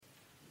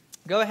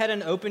Go ahead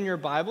and open your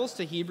Bibles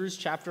to Hebrews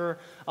chapter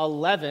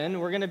 11.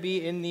 We're going to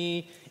be in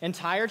the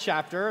entire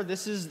chapter.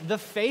 This is the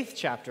faith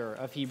chapter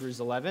of Hebrews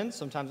 11.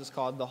 Sometimes it's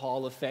called the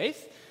Hall of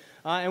Faith.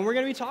 And we're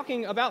going to be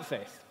talking about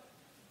faith.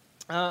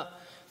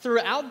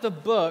 Throughout the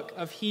book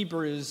of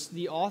Hebrews,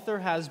 the author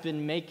has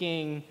been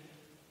making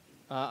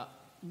a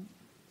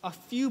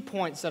few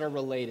points that are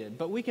related.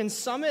 But we can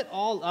sum it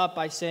all up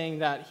by saying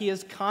that he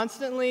has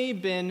constantly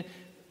been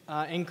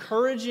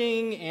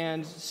encouraging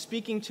and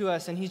speaking to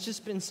us, and he's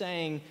just been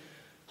saying,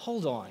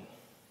 hold on.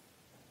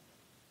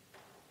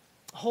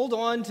 Hold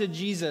on to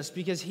Jesus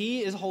because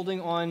he is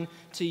holding on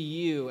to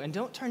you. And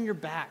don't turn your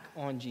back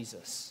on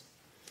Jesus.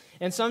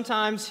 And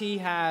sometimes he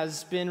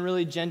has been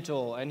really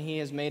gentle and he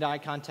has made eye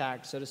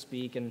contact, so to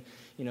speak, and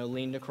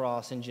leaned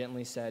across and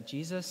gently said,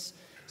 Jesus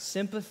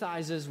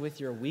sympathizes with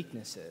your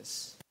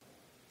weaknesses.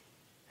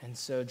 And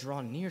so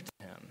draw near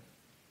to him.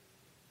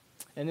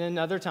 And then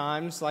other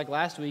times, like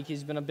last week,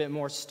 he's been a bit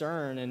more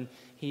stern, and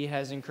he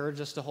has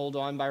encouraged us to hold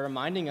on by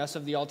reminding us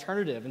of the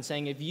alternative and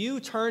saying, if you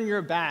turn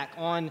your back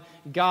on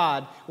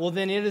God, well,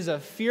 then it is a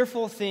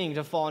fearful thing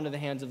to fall into the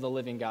hands of the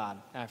living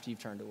God after you've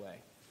turned away.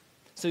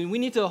 So we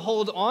need to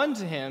hold on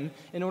to him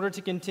in order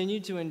to continue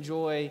to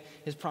enjoy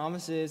his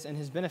promises and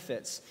his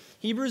benefits.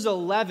 Hebrews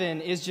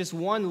 11 is just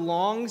one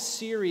long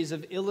series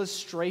of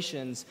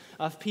illustrations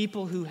of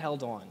people who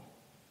held on.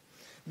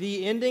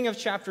 The ending of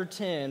chapter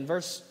 10,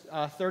 verse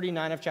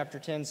 39 of chapter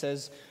 10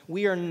 says,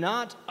 we are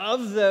not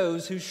of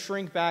those who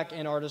shrink back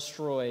and are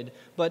destroyed,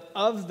 but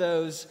of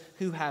those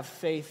who have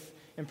faith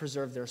and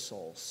preserve their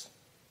souls.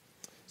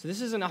 So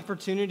this is an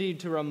opportunity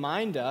to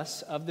remind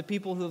us of the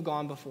people who have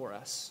gone before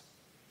us.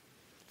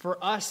 For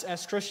us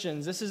as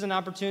Christians, this is an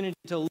opportunity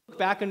to look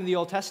back into the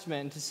Old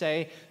Testament and to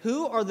say,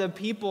 who are the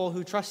people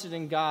who trusted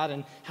in God,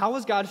 and how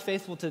was God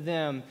faithful to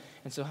them,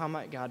 and so how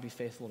might God be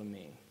faithful to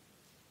me?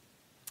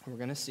 We're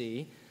going to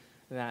see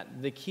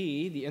that the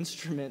key, the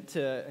instrument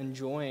to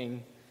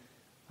enjoying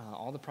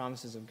all the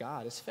promises of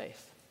God is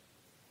faith.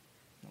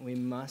 We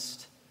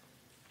must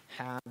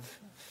have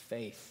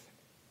faith.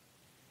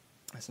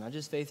 It's not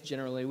just faith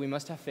generally. We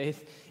must have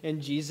faith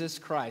in Jesus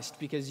Christ,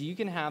 because you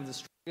can have the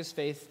strongest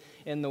faith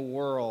in the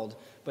world,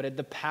 but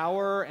the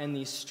power and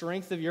the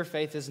strength of your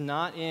faith is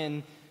not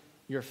in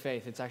your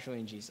faith. It's actually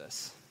in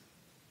Jesus.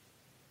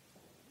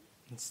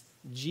 It's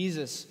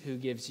Jesus who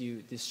gives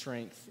you the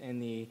strength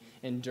and the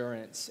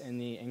endurance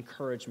and the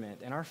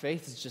encouragement. And our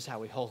faith is just how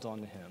we hold on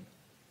to him.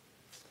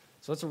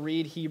 So let's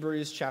read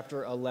Hebrews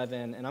chapter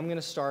 11. And I'm going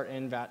to start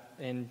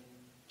in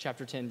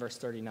chapter 10, verse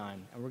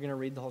 39. And we're going to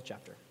read the whole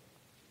chapter.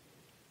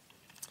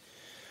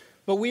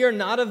 But we are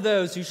not of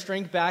those who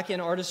shrink back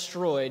and are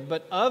destroyed,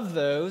 but of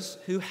those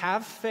who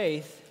have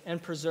faith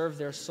and preserve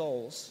their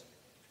souls.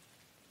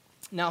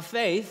 Now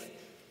faith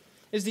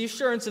is the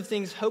assurance of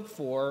things hoped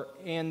for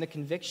and the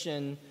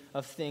conviction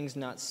of things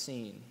not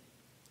seen.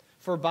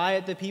 For by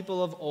it the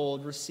people of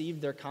old received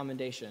their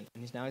commendation.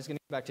 And he's going to go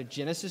back to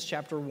Genesis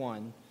chapter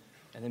 1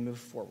 and then move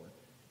forward.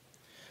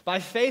 By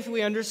faith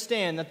we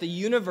understand that the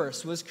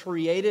universe was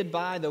created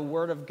by the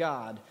word of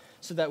God,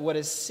 so that what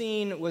is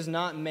seen was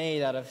not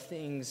made out of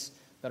things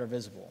that are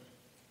visible.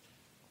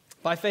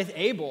 By faith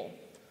Abel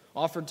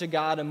offered to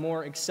God a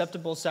more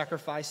acceptable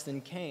sacrifice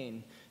than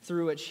Cain,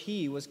 through which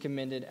he was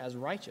commended as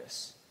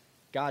righteous,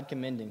 God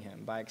commending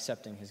him by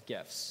accepting his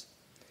gifts.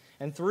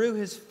 And through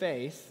his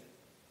faith,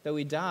 though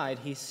he died,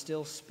 he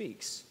still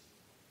speaks.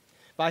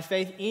 By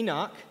faith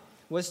Enoch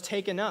was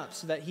taken up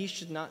so that he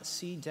should not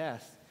see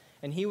death,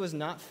 and he was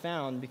not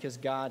found because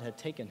God had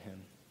taken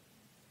him.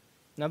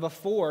 Now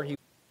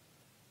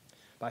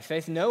by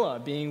faith Noah,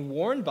 being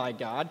warned by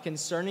God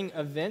concerning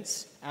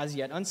events as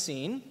yet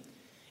unseen,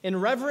 in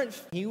reverent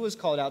he was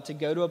called out to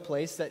go to a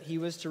place that he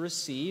was to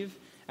receive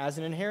as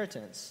an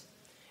inheritance.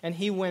 And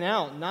he went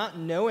out, not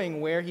knowing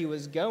where he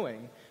was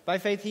going. By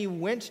faith he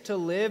went to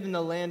live in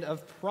the land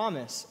of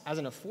promise, as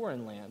in a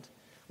foreign land.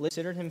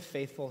 Considered him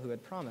faithful who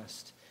had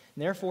promised.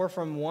 Therefore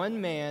from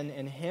one man,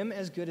 and him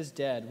as good as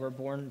dead, were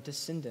born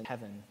descendants of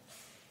heaven,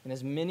 and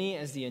as many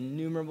as the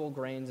innumerable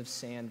grains of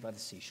sand by the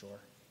seashore.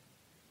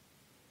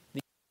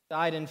 These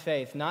died in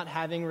faith, not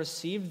having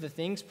received the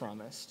things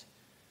promised,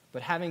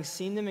 but having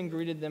seen them and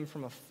greeted them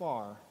from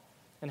afar,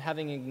 and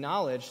having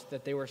acknowledged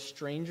that they were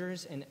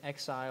strangers and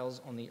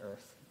exiles on the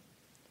earth.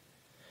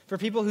 For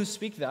people who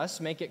speak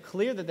thus make it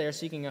clear that they are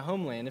seeking a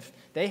homeland. If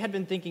they had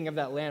been thinking of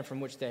that land from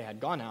which they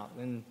had gone out,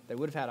 then they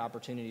would have had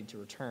opportunity to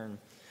return.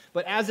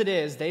 But as it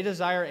is, they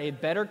desire a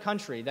better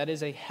country, that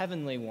is a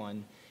heavenly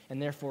one,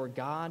 and therefore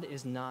God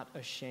is not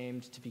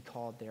ashamed to be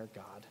called their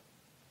God,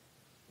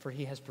 for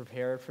he has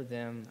prepared for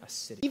them a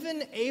city.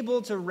 Even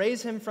able to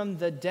raise him from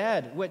the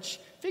dead,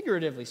 which,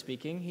 figuratively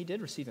speaking, he did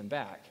receive him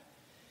back.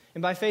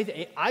 And by faith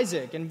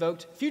Isaac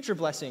invoked future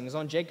blessings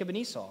on Jacob and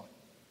Esau.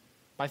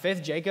 By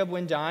faith, Jacob,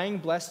 when dying,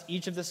 blessed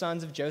each of the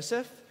sons of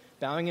Joseph,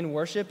 bowing in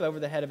worship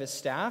over the head of his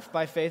staff.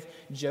 By faith,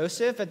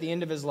 Joseph, at the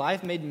end of his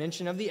life, made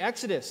mention of the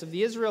exodus of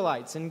the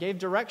Israelites and gave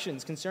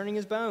directions concerning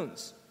his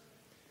bones.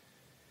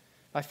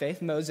 By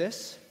faith,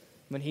 Moses,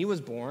 when he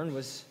was born,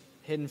 was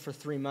hidden for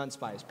 3 months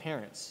by his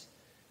parents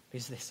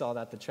because they saw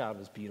that the child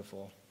was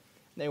beautiful.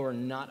 They were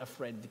not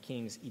afraid of the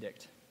king's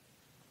edict.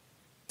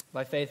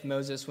 By faith,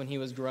 Moses, when he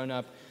was grown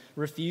up,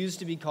 refused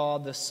to be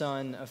called the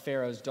son of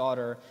Pharaoh's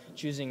daughter,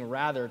 choosing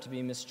rather to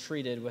be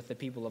mistreated with the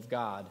people of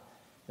God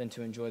than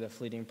to enjoy the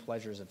fleeting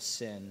pleasures of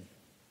sin.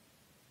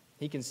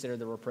 He considered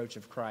the reproach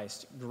of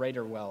Christ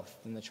greater wealth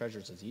than the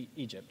treasures of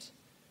Egypt,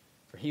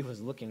 for he was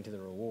looking to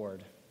the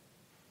reward.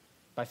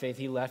 By faith,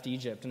 he left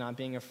Egypt, not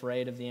being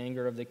afraid of the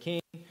anger of the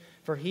king,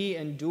 for he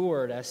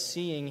endured as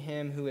seeing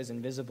him who is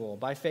invisible.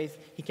 By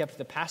faith, he kept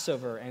the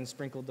Passover and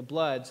sprinkled the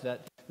blood so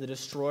that the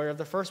destroyer of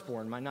the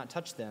firstborn might not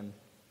touch them.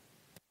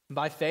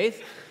 By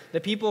faith,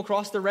 the people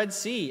crossed the Red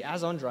Sea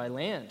as on dry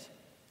land.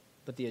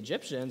 But the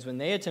Egyptians, when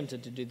they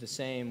attempted to do the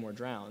same, were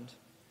drowned.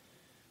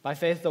 By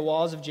faith, the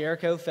walls of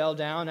Jericho fell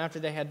down after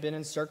they had been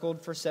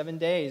encircled for 7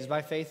 days.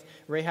 By faith,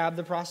 Rahab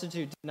the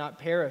prostitute did not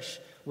perish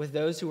with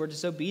those who were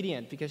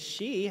disobedient, because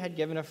she had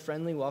given a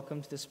friendly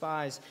welcome to the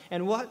spies.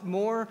 And what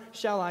more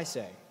shall I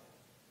say?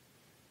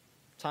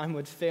 Time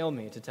would fail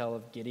me to tell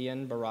of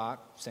Gideon, Barak,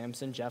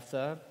 Samson,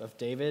 Jephthah, of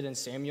David and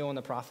Samuel and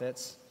the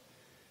prophets,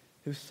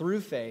 who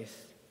through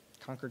faith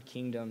conquered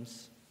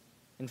kingdoms,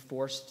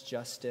 enforced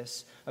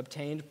justice,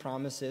 obtained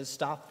promises,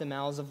 stopped the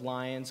mouths of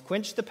lions,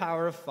 quenched the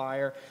power of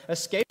fire,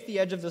 escaped the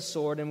edge of the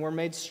sword, and were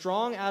made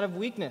strong out of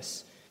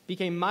weakness,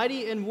 became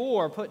mighty in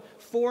war, put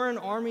foreign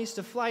armies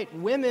to flight.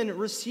 Women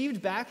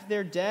received back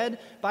their dead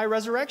by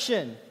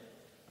resurrection.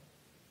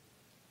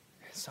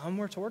 Some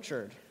were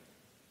tortured,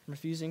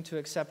 refusing to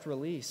accept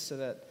release so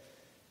that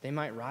they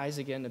might rise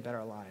again to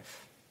better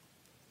life.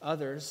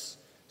 Others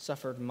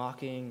suffered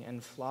mocking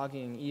and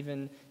flogging,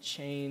 even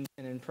chains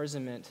and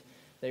imprisonment.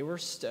 They were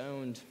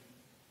stoned.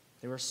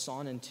 They were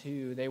sawn in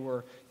two. They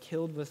were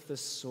killed with the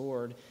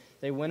sword.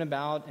 They went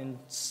about in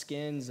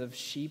skins of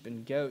sheep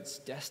and goats,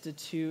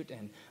 destitute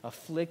and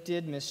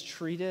afflicted,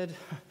 mistreated,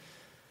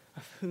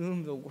 of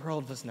whom the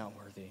world was not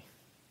worthy,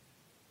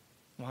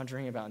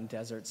 wandering about in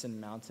deserts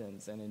and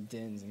mountains and in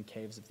dens and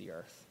caves of the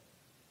earth.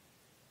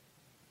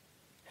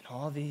 And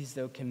all these,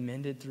 though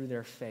commended through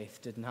their faith,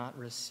 did not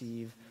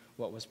receive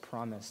what was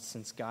promised,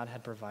 since God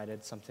had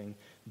provided something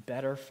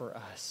better for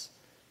us,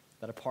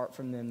 that apart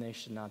from them they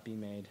should not be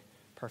made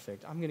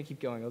perfect. I'm going to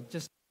keep going.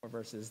 Just more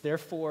verses.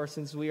 Therefore,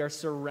 since we are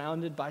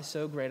surrounded by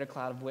so great a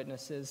cloud of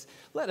witnesses,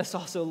 let us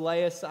also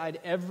lay aside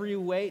every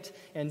weight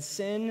and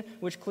sin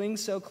which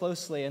clings so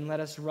closely, and let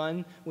us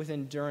run with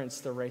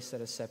endurance the race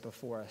that is set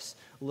before us,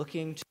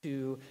 looking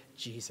to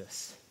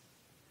Jesus,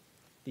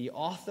 the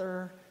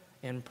author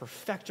and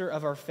perfecter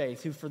of our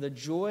faith, who for the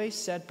joy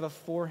set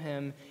before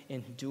him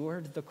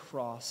endured the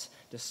cross,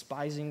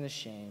 despising the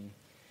shame,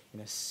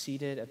 and is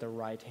seated at the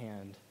right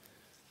hand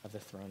of the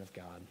throne of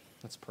God.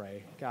 Let's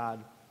pray.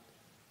 God,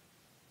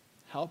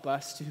 help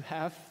us to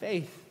have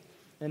faith,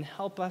 and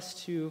help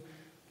us to,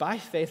 by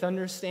faith,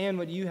 understand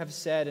what you have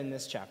said in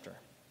this chapter,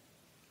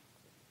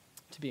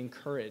 to be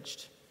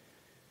encouraged,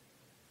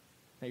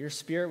 that your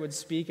Spirit would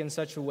speak in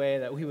such a way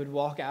that we would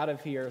walk out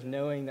of here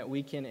knowing that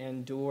we can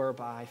endure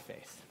by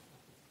faith.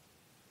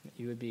 That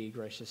you would be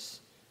gracious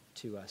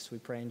to us. We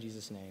pray in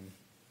Jesus' name.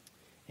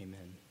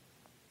 Amen.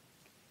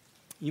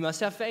 You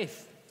must have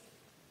faith.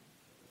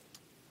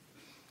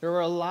 There were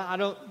a lot,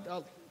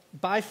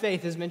 by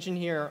faith is mentioned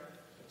here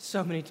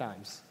so many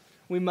times.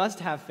 We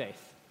must have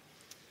faith.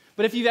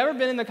 But if you've ever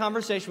been in the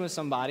conversation with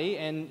somebody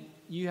and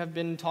you have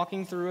been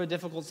talking through a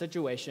difficult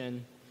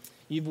situation,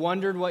 you've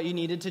wondered what you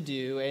needed to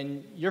do,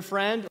 and your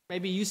friend, or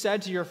maybe you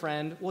said to your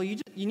friend, well, you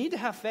need to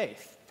have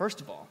faith,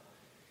 first of all.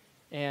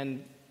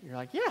 And you're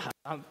like,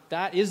 yeah,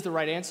 that is the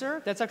right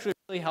answer. That's actually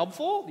really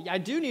helpful. I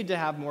do need to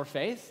have more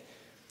faith,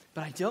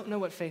 but I don't know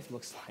what faith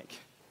looks like.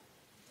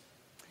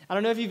 I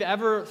don't know if you've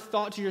ever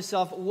thought to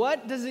yourself,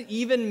 what does it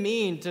even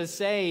mean to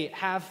say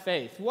have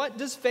faith? What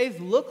does faith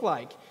look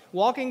like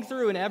walking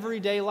through an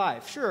everyday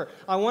life? Sure,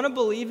 I want to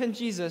believe in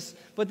Jesus,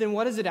 but then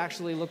what does it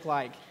actually look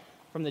like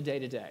from the day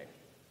to day?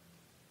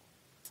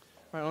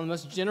 Right, on the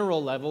most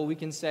general level, we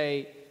can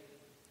say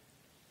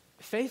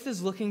faith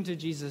is looking to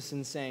Jesus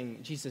and saying,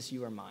 Jesus,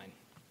 you are mine.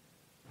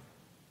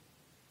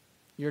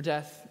 Your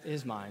death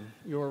is mine.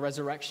 Your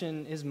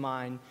resurrection is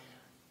mine.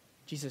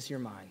 Jesus, you're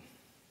mine.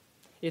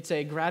 It's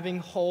a grabbing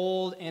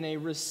hold and a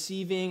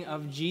receiving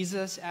of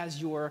Jesus as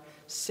your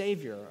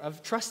Savior,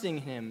 of trusting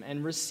him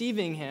and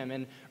receiving him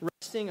and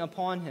resting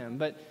upon him.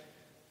 But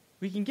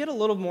we can get a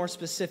little more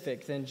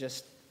specific than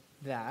just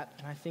that,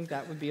 and I think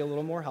that would be a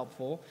little more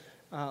helpful.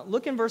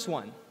 Look in verse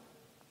 1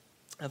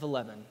 of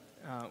 11.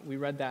 We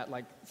read that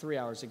like 3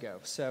 hours ago,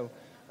 so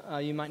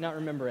you might not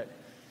remember it.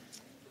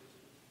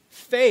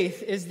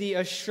 Faith is the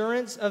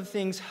assurance of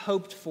things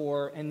hoped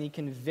for and the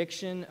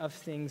conviction of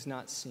things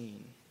not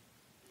seen,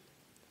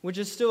 which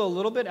is still a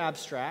little bit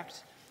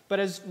abstract,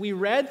 but as we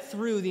read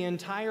through the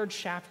entire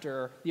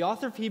chapter, the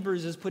author of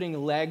Hebrews is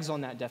putting legs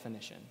on that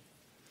definition.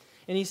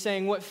 And he's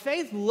saying what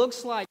faith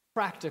looks like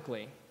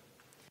practically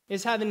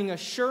is having an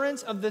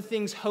assurance of the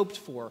things hoped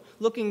for,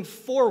 looking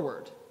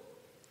forward.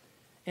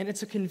 And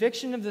it's a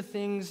conviction of the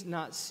things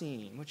not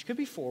seen, which could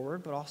be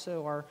forward, but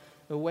also are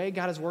the way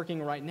God is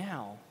working right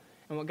now.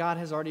 and what God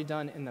has already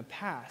done in the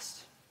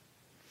past.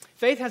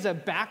 Faith has a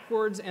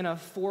backwards and a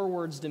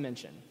forwards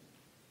dimension.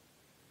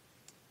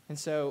 And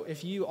so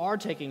if you are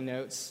taking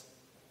notes,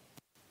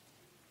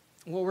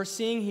 what we're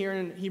seeing here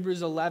in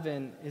Hebrews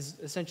 11 is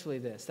essentially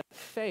this,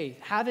 that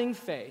having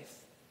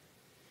faith,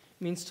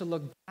 means to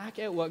look back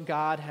at what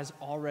God has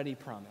already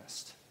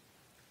promised.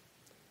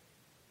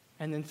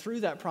 And then through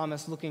that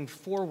promise, looking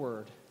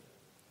forward,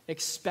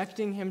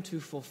 expecting him to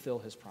fulfill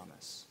his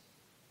promise.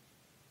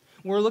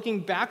 We're looking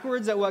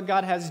backwards at what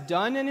God has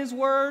done in his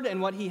word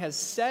and what he has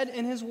said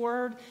in his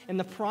word and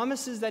the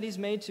promises that he's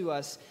made to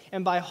us.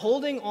 And by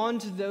holding on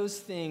to those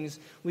things,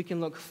 we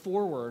can look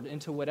forward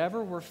into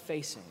whatever we're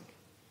facing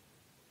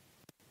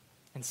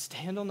and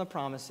stand on the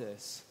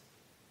promises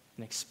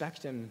and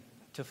expect him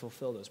to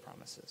fulfill those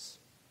promises.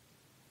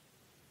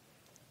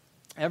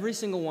 Every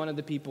single one of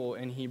the people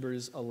in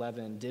Hebrews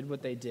 11 did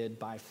what they did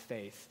by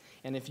faith.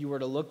 And if you were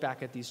to look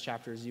back at these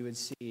chapters, you would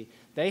see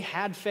they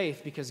had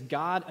faith because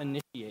God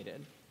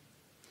initiated.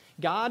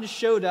 God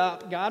showed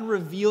up, God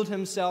revealed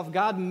himself,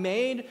 God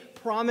made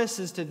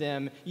promises to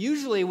them,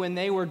 usually when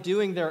they were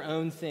doing their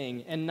own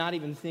thing and not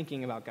even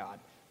thinking about God.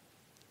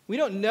 We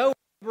don't know what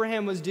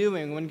Abraham was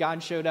doing when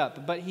God showed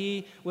up, but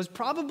he was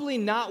probably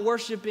not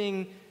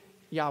worshiping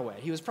Yahweh.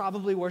 He was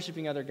probably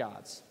worshiping other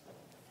gods.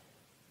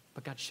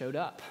 But God showed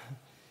up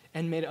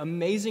and made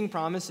amazing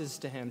promises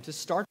to him to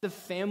start the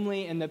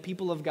family and the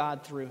people of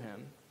God through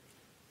him.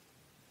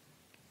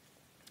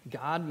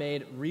 God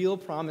made real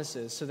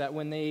promises so that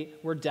when they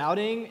were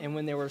doubting and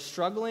when they were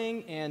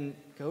struggling, and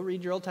go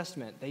read your Old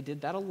Testament, they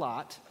did that a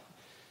lot.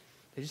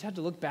 They just had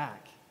to look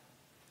back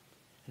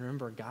and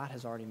remember God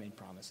has already made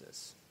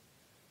promises.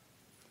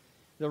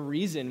 The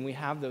reason we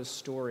have those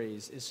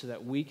stories is so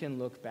that we can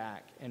look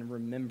back and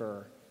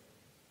remember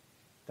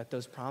that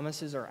those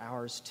promises are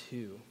ours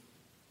too,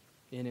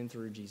 in and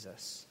through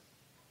Jesus.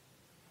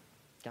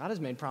 God has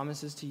made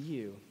promises to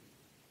you,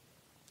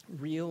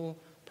 real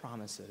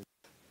promises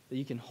that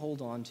you can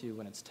hold on to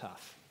when it's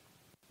tough.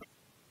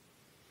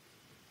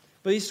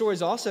 But these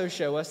stories also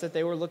show us that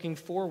they were looking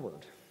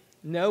forward.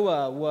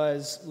 Noah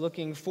was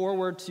looking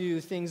forward to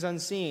things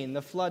unseen,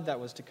 the flood that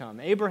was to come.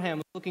 Abraham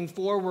was looking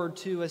forward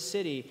to a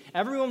city.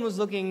 Everyone was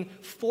looking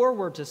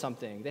forward to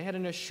something. They had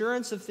an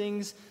assurance of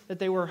things that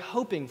they were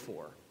hoping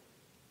for.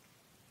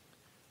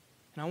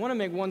 And I want to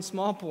make one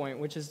small point,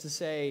 which is to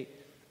say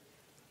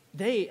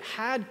they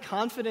had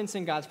confidence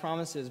in God's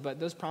promises,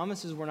 but those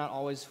promises were not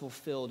always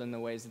fulfilled in the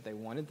ways that they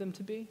wanted them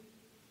to be.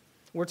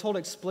 We're told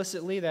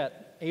explicitly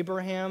that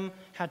Abraham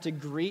had to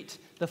greet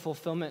the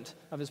fulfillment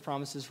of his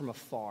promises from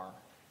afar.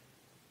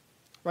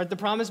 Right? The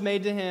promise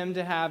made to him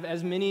to have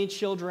as many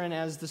children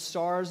as the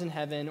stars in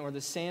heaven or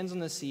the sands on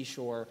the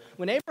seashore.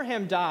 When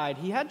Abraham died,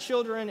 he had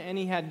children and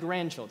he had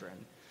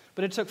grandchildren.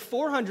 But it took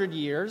 400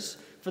 years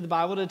for the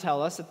Bible to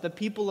tell us that the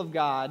people of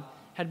God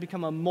had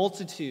become a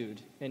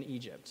multitude in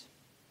Egypt.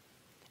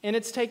 And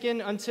it's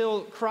taken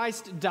until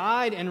Christ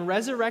died and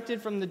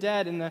resurrected from the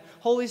dead, and the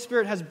Holy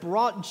Spirit has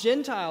brought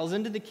Gentiles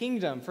into the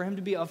kingdom for him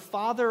to be a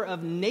father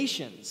of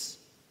nations,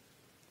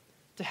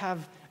 to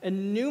have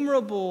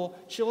innumerable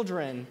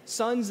children,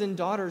 sons and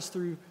daughters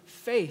through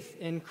faith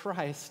in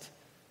Christ,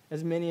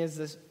 as many as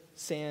the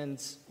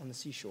sands on the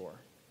seashore.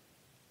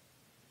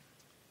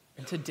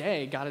 And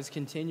today, God is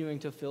continuing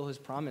to fulfill his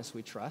promise,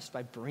 we trust,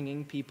 by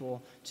bringing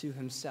people to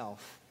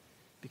himself,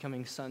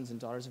 becoming sons and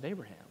daughters of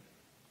Abraham.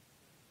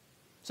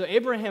 So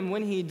Abraham,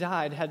 when he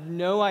died, had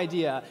no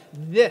idea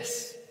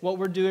this, what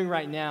we're doing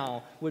right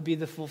now, would be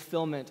the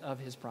fulfillment of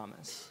his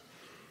promise.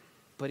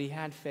 But he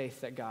had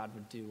faith that God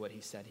would do what he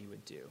said he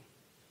would do.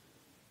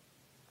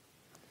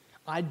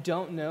 I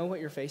don't know what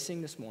you're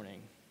facing this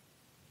morning,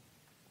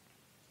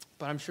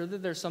 but I'm sure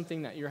that there's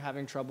something that you're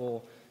having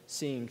trouble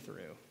seeing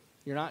through.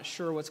 You're not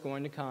sure what's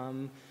going to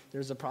come.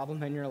 There's a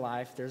problem in your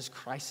life. There's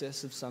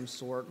crisis of some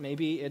sort.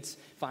 Maybe it's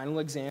final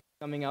exam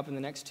coming up in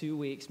the next 2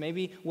 weeks.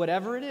 Maybe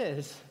whatever it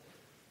is,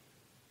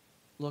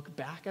 look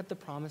back at the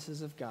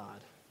promises of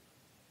God.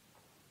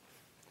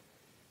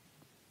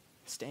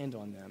 Stand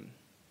on them.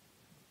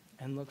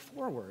 And look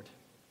forward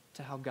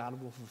to how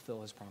God will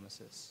fulfill his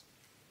promises.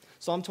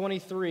 Psalm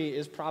 23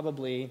 is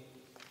probably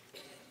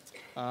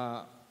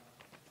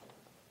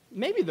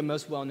maybe the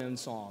most well-known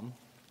psalm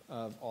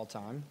of all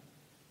time.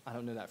 I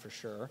don't know that for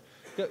sure.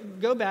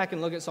 Go back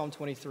and look at Psalm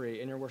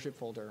 23 in your worship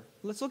folder.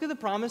 Let's look at the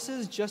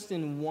promises just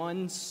in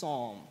one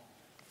psalm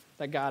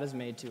that God has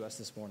made to us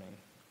this morning.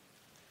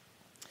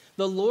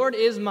 The Lord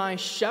is my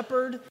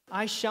shepherd,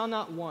 I shall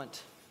not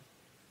want.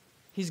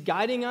 He's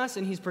guiding us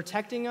and he's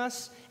protecting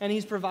us and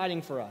he's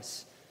providing for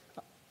us.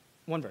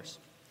 One verse.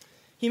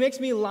 He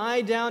makes me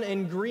lie down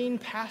in green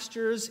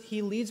pastures.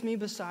 He leads me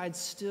beside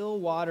still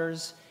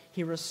waters.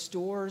 He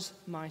restores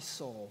my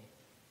soul.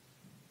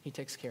 He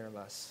takes care of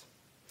us.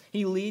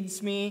 He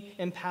leads me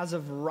in paths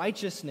of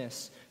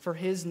righteousness for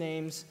his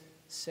name's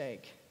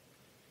sake.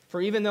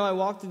 For even though I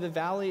walk through the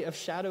valley of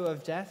shadow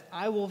of death,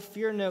 I will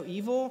fear no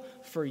evil,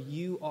 for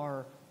you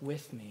are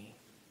with me.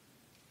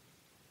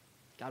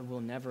 God will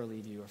never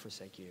leave you or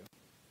forsake you.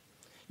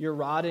 Your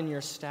rod and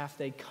your staff,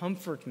 they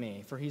comfort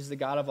me, for he's the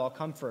God of all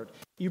comfort.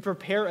 You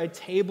prepare a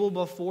table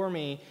before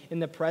me in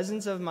the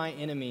presence of my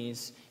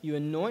enemies. You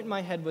anoint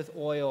my head with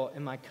oil,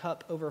 and my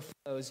cup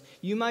overflows.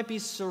 You might be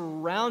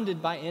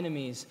surrounded by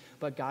enemies,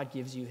 but God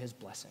gives you his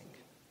blessing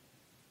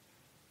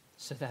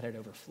so that it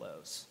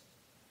overflows.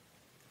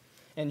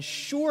 And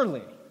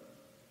surely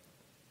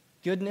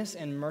goodness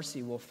and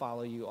mercy will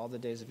follow you all the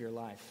days of your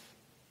life.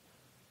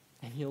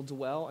 And you'll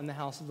dwell in the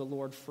house of the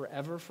Lord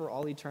forever, for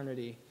all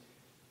eternity,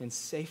 in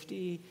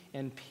safety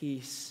and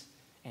peace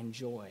and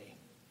joy.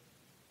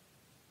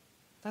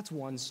 That's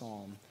one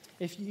psalm.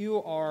 If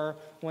you are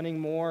wanting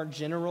more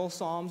general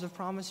psalms of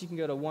promise, you can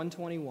go to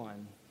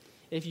 121.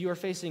 If you are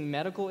facing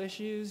medical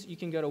issues, you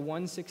can go to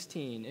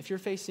 116. If you're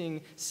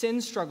facing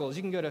sin struggles,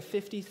 you can go to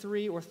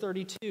 53 or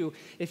 32.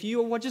 If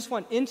you just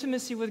want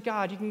intimacy with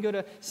God, you can go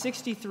to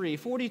 63,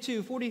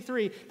 42,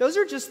 43. Those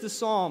are just the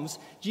Psalms.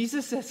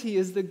 Jesus says he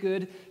is the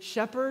good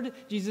shepherd.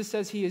 Jesus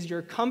says he is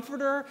your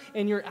comforter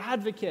and your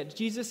advocate.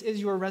 Jesus is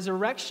your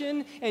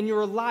resurrection and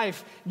your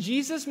life.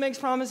 Jesus makes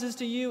promises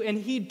to you, and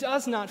he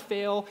does not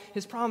fail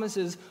his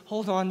promises.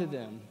 Hold on to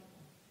them.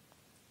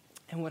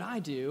 And what I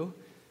do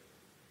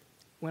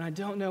when I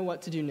don't know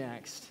what to do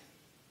next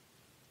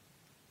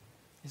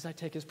is I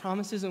take his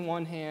promises in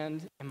one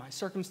hand and my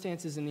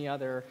circumstances in the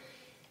other,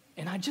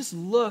 and I just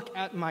look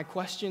at my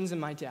questions and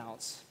my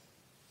doubts.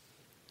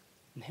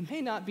 And they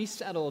may not be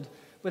settled,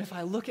 but if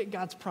I look at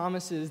God's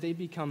promises, they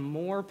become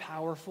more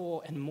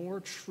powerful and more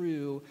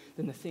true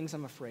than the things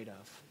I'm afraid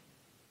of.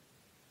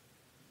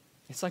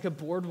 It's like a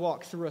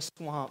boardwalk through a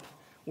swamp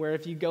where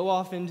if you go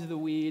off into the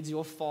weeds,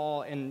 you'll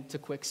fall into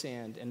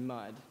quicksand and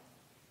mud.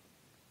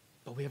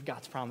 But we have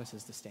God's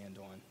promises to stand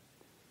on.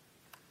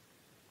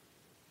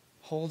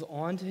 Hold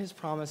on to his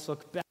promise.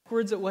 Look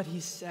backwards at what he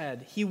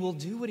said. He will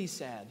do what he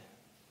said.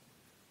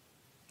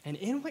 And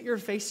in what you're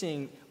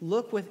facing,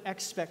 look with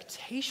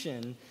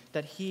expectation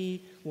that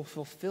he will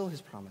fulfill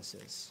his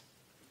promises.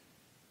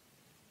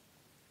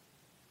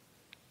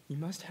 You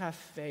must have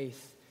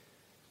faith.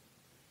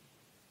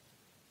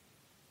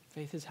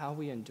 Faith is how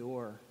we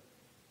endure.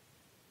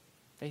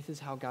 Faith is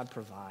how God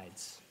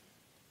provides.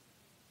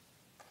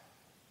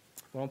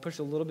 I want to push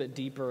a little bit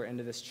deeper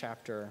into this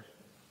chapter,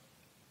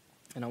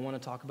 and I want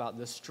to talk about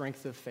the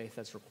strength of faith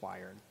that's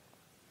required.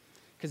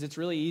 Because it's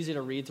really easy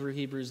to read through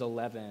Hebrews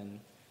 11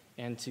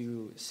 and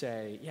to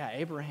say, yeah,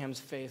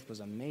 Abraham's faith was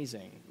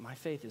amazing. My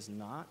faith is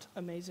not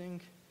amazing.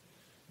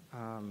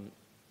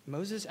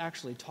 Moses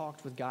actually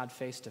talked with God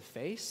face to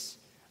face.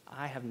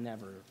 I have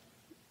never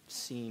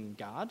seen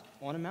God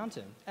on a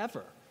mountain,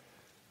 ever.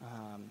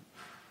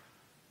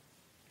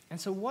 And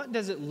so what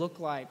does it look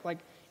like? Like,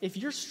 if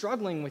you're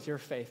struggling with your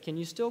faith, can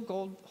you still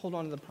hold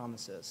on to the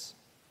promises?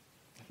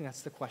 I think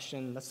that's the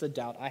question. That's the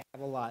doubt I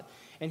have a lot.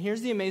 And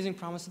here's the amazing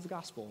promise of the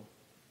gospel.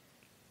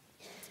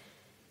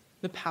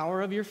 The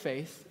power of your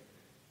faith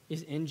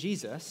is in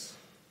Jesus,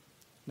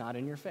 not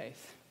in your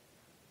faith.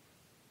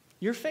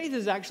 Your faith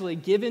is actually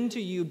given to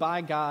you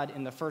by God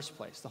in the first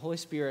place. The Holy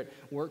Spirit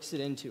works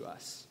it into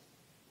us.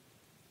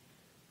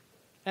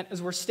 And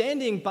as we're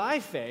standing by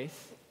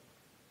faith,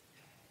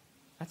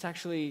 that's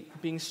actually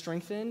being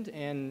strengthened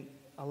and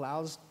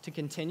allows to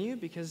continue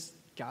because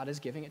God is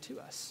giving it to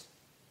us.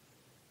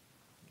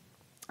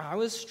 I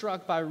was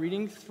struck by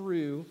reading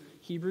through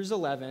Hebrews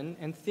 11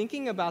 and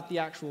thinking about the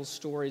actual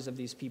stories of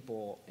these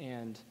people,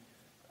 and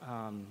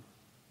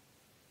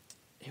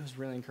it was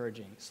really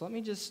encouraging. So let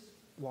me just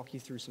walk you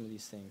through some of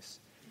these things.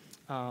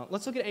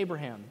 Let's look at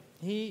Abraham.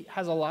 He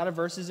has a lot of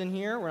verses in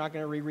here. We're not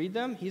going to reread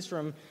them. He's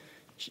from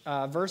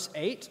verse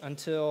 8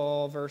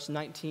 until verse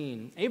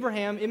 19.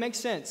 Abraham, it makes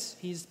sense.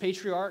 He's the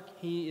patriarch.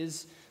 He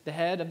is the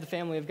head of the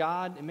family of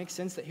God. It makes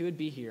sense that he would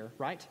be here,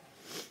 right?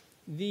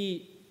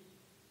 The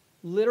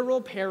literal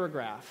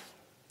paragraph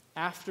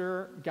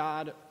after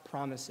God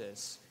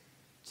promises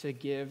to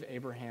give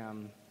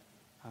Abraham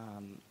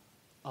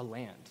a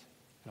land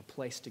and a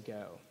place to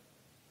go.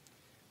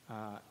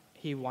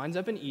 He winds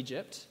up in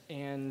Egypt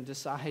and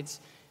decides,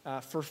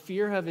 for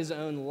fear of his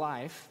own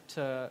life,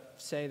 to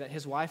say that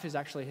his wife is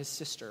actually his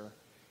sister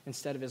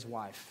instead of his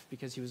wife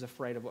because he was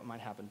afraid of what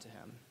might happen to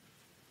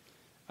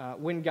him.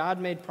 When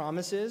God made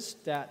promises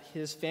that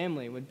his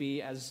family would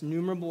be as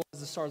numerable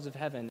as the stars of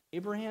heaven,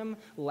 Abraham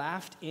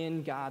laughed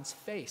in God's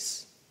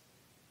face.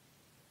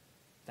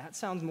 That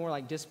sounds more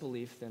like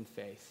disbelief than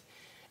faith.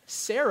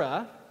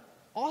 Sarah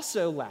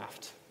also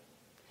laughed.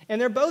 And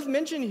they're both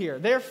mentioned here.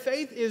 Their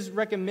faith is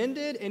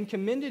recommended and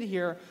commended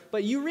here,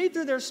 but you read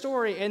through their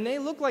story and they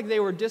look like they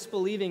were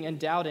disbelieving and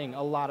doubting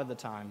a lot of the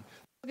time.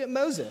 Look at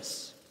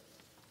Moses.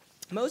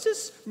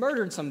 Moses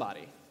murdered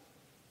somebody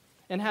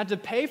and had to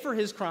pay for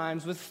his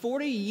crimes with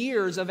 40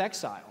 years of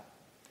exile.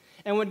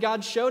 And when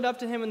God showed up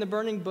to him in the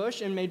burning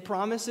bush and made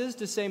promises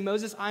to say,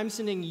 Moses, I'm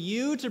sending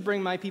you to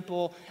bring my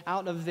people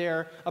out of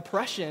their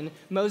oppression,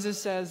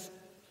 Moses says,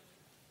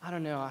 I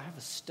don't know, I have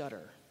a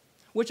stutter.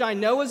 Which I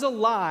know is a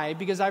lie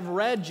because I've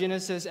read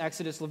Genesis,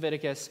 Exodus,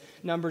 Leviticus,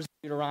 Numbers,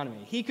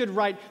 Deuteronomy. He could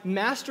write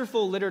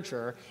masterful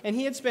literature, and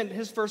he had spent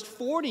his first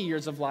 40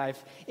 years of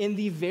life in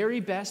the very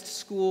best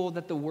school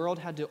that the world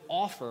had to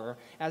offer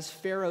as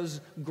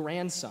Pharaoh's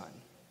grandson.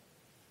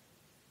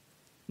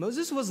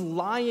 Moses was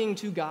lying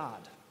to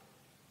God,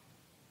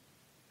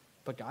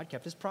 but God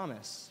kept his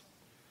promise.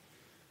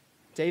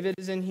 David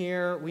is in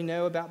here. We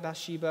know about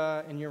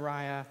Bathsheba and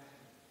Uriah.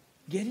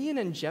 Gideon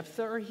and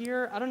Jephthah are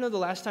here. I don't know the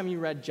last time you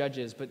read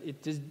Judges, but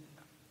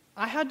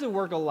I had to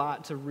work a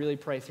lot to really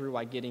pray through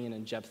why Gideon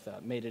and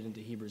Jephthah made it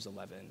into Hebrews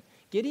 11.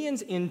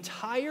 Gideon's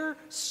entire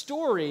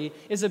story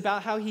is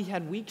about how he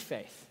had weak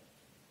faith.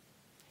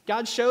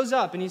 God shows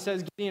up and he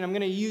says, Gideon, I'm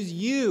going to use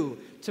you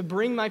to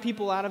bring my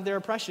people out of their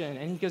oppression.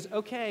 And he goes,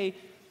 okay,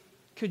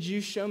 could you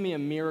show me a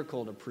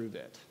miracle to prove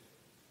it?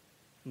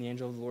 And the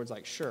angel of the Lord's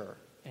like, sure.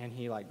 And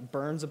he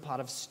burns a pot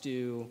of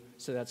stew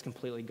so that's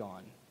completely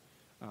gone.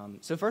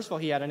 So first of all,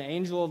 he had an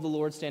angel of the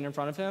Lord stand in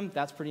front of him.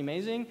 That's pretty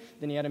amazing.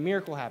 Then he had a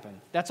miracle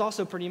happen. That's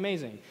also pretty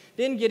amazing.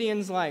 Then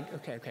Gideon's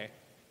like, okay.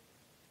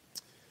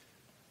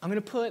 I'm going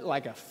to put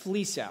a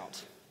fleece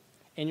out,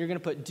 and you're going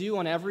to put dew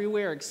on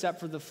everywhere except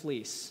for the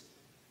fleece.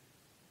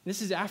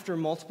 This is after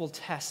multiple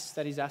tests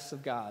that he's asked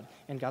of God.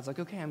 And God's like,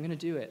 okay, I'm going to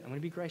do it. I'm going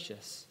to be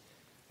gracious.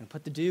 I'm going to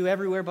put the dew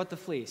everywhere but the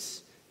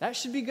fleece. That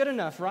should be good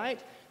enough,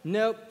 right?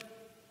 Nope.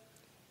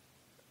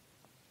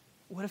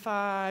 What if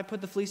I put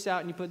the fleece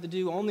out and you put the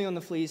dew only on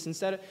the fleece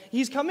instead of...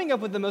 He's coming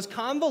up with the most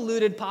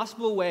convoluted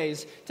possible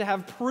ways to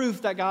have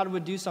proof that God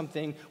would do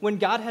something when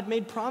God had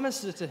made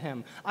promises to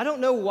him. I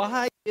don't know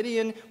why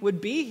Gideon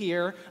would be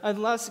here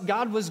unless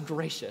God was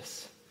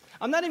gracious.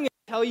 I'm not even going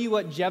to tell you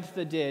what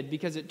Jephthah did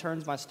because it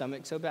turns my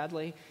stomach so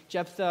badly.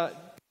 Jephthah,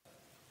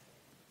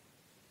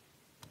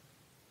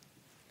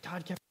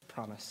 God kept his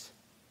promise.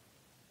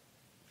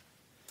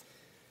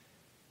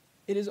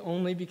 It is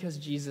only because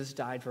Jesus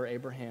died for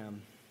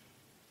Abraham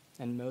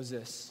and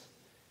Moses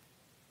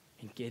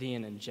and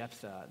Gideon and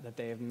Jephthah that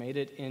they have made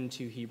it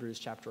into Hebrews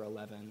chapter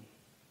 11.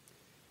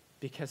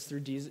 Because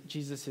through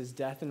Jesus'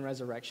 death and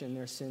resurrection,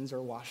 their sins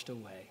are washed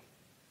away.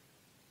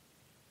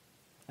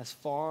 As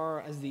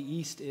far as the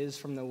east is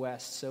from the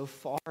west, so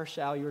far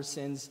shall your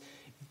sins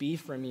be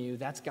from you.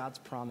 That's God's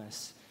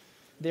promise.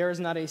 There is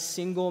not a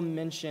single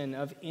mention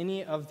of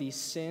any of the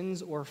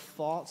sins or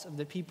faults of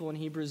the people in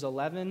Hebrews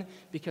 11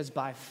 because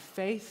by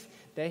faith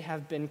they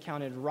have been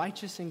counted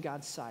righteous in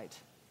God's sight.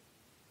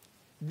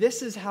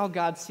 This is how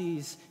God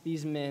sees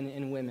these men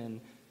and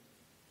women,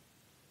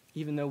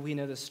 even though we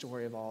know the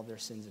story of all of their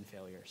sins and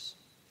failures.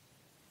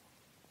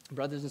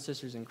 Brothers and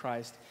sisters in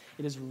Christ,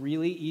 it is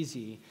really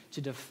easy to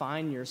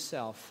define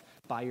yourself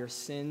by your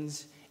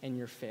sins and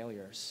your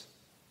failures.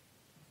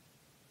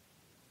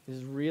 It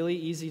is really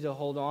easy to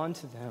hold on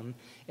to them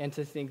and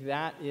to think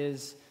that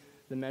is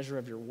the measure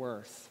of your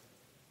worth.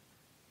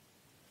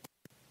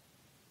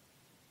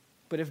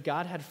 But if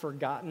God had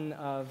forgotten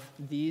of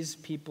these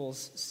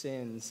people's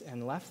sins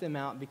and left them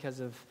out because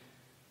of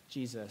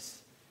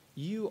Jesus,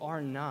 you are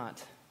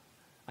not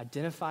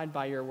identified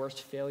by your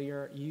worst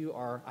failure. You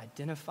are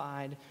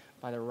identified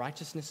by the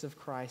righteousness of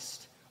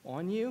Christ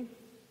on you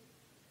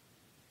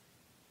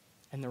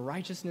and the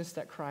righteousness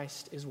that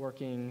Christ is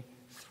working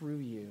through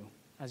you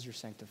as you're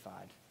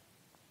sanctified.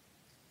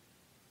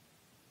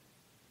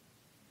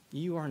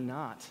 You are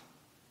not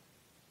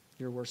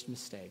your worst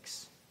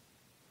mistakes.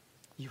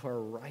 You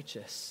are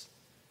righteous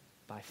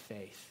by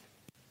faith.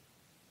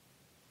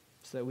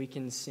 So that we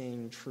can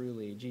sing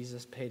truly,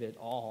 Jesus paid it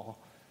all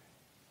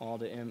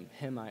to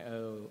him I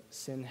owe.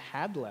 Sin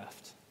had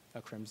left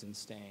a crimson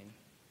stain,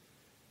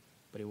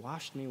 but he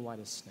washed me white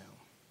as snow.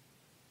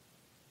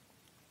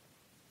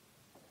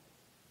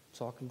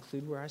 So I'll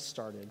conclude where I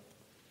started.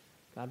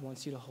 God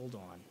wants you to hold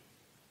on,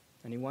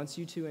 and he wants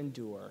you to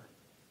endure.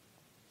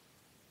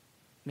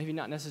 Maybe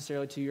not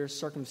necessarily to your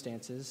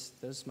circumstances.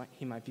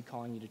 He might be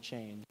calling you to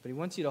change. But he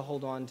wants you to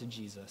hold on to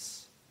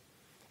Jesus.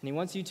 And he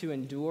wants you to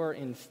endure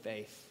in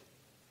faith.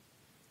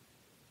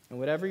 And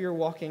whatever you're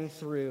walking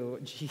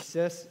through,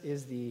 Jesus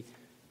is the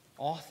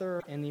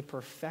author and the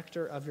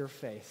perfecter of your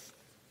faith.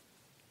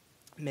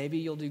 Maybe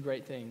you'll do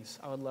great things.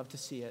 I would love to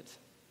see it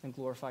and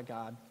glorify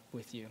God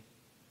with you.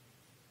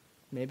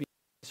 Maybe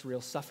it's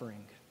real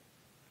suffering,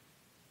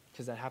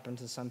 because that happened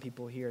to some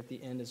people here at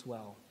the end as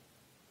well.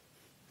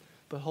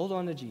 But hold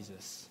on to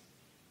Jesus,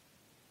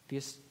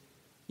 because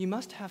you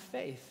must have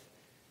faith.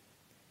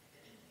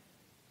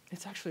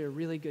 It's actually a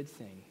really good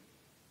thing,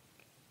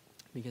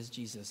 because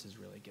Jesus is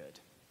really good.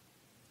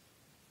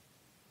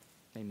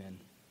 Amen.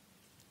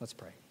 Let's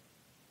pray.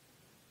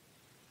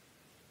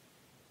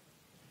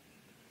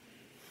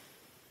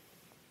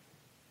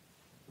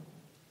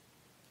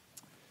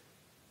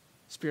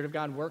 Spirit of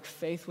God, work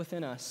faith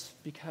within us,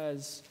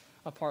 because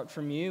apart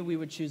from you, we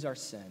would choose our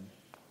sin.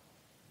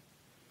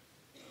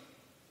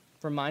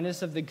 Remind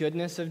us of the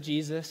goodness of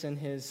Jesus and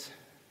his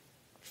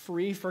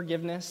free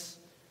forgiveness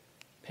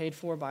paid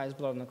for by his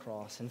blood on the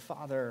cross. And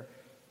Father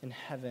in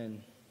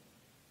heaven,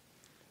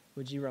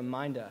 would you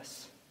remind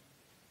us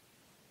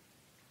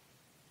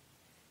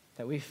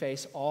that we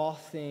face all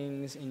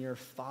things in your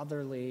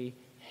fatherly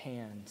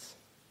hands.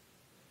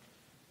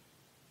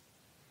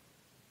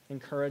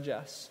 encourage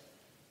us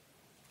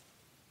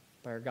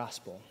by our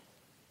gospel.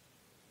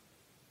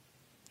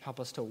 Help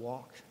us to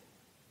walk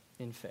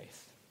in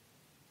faith.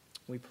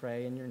 We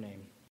pray in your name.